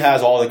 he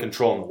has all the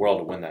control in the world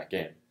to win that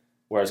game.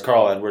 Whereas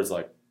Carl Edwards,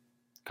 like,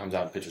 comes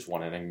out and pitches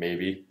one inning,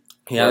 maybe.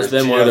 He has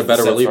been one of the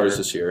better relievers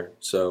this year,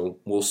 so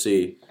we'll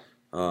see.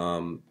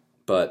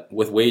 But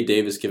with Wade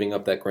Davis giving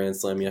up that grand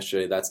slam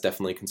yesterday, that's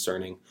definitely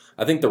concerning.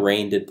 I think the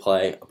rain did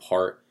play a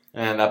part.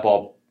 And that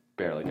ball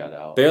barely got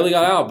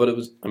out. But it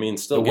was, I mean,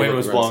 still. The wind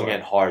was blowing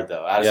in hard,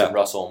 though. Addison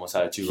Russell almost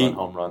had a 2-run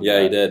home run.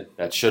 Yeah, he did.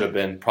 That should have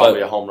been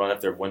probably a home run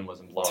if their wind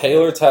wasn't blowing.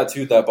 Taylor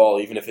tattooed that ball,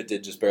 even if it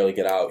did just barely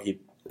get out.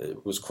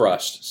 It was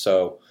crushed.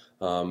 So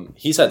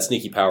he's had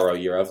sneaky power all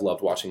year. I've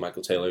loved watching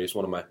Michael Taylor. He's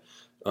one of my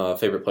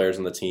favorite players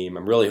on the team.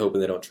 I'm really hoping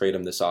they don't trade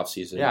him this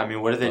offseason. Yeah, I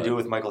mean, what do they do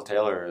with Michael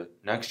Taylor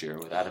next year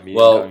with Adam Eaton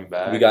coming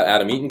back? We got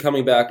Adam Eaton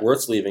coming back.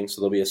 Wirt's leaving, so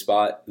there'll be a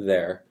spot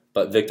there.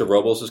 But Victor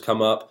Robles has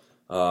come up,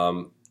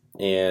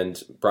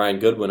 and Brian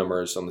Goodwin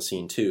emerged on the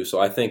scene too. So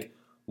I think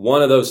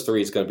one of those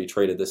three is going to be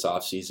traded this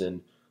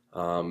offseason.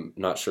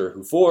 Not sure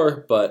who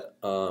for, but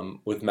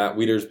with Matt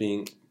Wieters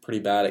being pretty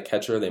bad at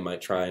catcher, they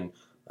might try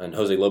and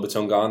Jose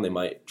Lobaton gone, they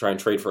might try and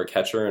trade for a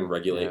catcher and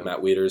regulate Matt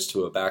Wieters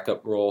to a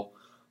backup role.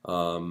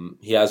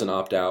 He has an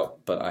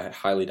opt-out, but I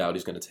highly doubt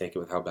he's going to take it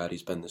with how bad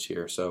he's been this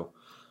year. So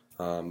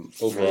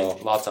overall,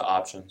 lots of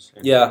options.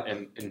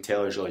 And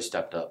Taylor's really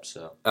stepped up.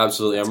 So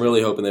absolutely, I'm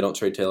really hoping they don't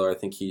trade Taylor. I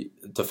think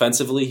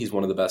defensively he's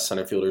one of the best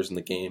center fielders in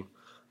the game.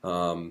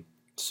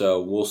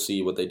 So we'll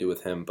see what they do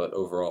with him. But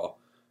overall,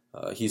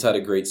 he's had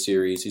a great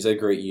series. He's had a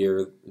great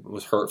year.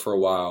 Was hurt for a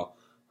while,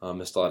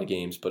 missed a lot of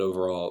games. But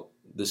overall,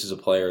 this is a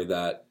player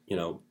that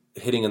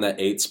hitting in that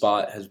 8th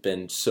spot has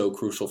been so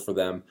crucial for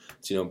them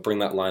to bring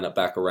that lineup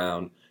back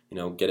around,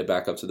 get it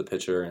back up to the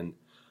pitcher, and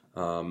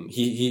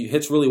he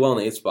hits really well in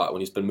the 8th spot.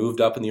 When he's been moved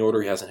up in the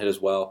order, he hasn't hit as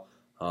well.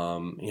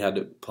 He had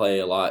to play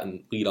a lot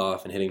and lead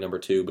off and hitting number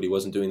 2, but he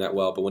wasn't doing that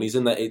well. But when he's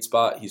in that 8th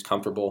spot, he's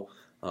comfortable,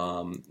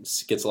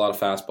 gets a lot of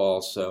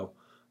fastballs. So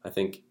I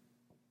think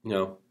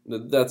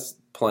that's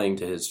playing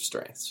to his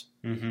strengths.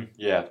 Mm-hmm.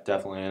 Yeah,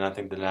 definitely. And I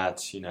think the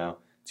Nats, it's going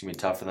to be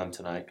tough for them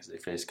tonight because they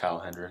face Kyle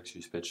Hendricks,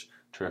 who's pitched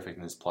terrific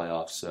in this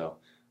playoffs. So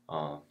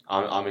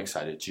I'm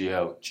excited.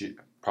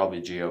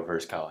 Probably Gio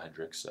versus Kyle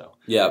Hendricks. So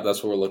yeah,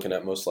 that's what we're looking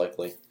at most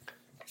likely.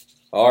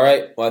 All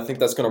right. Well, I think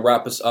that's going to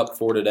wrap us up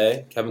for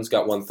today. Kevin's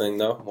got one thing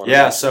though.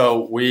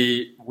 So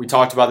we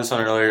talked about this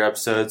on earlier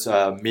episodes.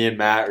 Me and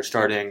Matt are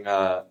starting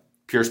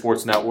Pure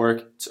Sports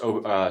Network. It's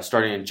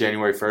starting in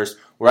January 1st.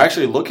 We're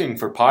actually looking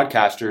for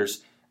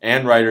podcasters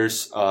and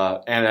writers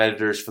and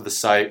editors for the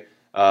site.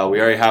 We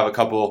already have a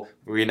couple.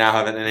 We now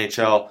have an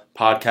NHL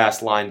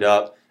podcast lined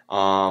up.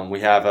 We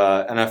have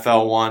an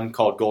NFL one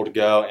called Goal to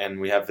Go,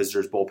 and we have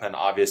Visitors Bullpen,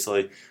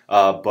 obviously.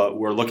 But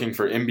we're looking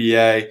for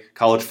NBA,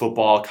 college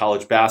football,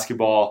 college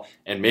basketball,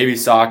 and maybe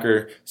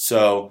soccer.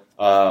 So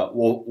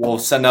we'll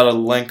send out a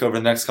link over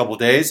the next couple of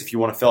days. If you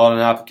want to fill out an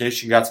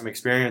application, got some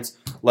experience,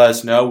 let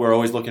us know. We're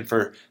always looking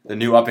for the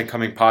new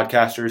up-and-coming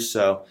podcasters.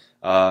 So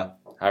have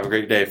a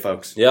great day,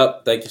 folks.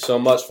 Yep. Thank you so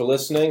much for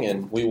listening,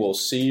 and we will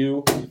see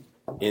you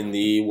in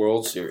the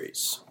World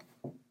Series.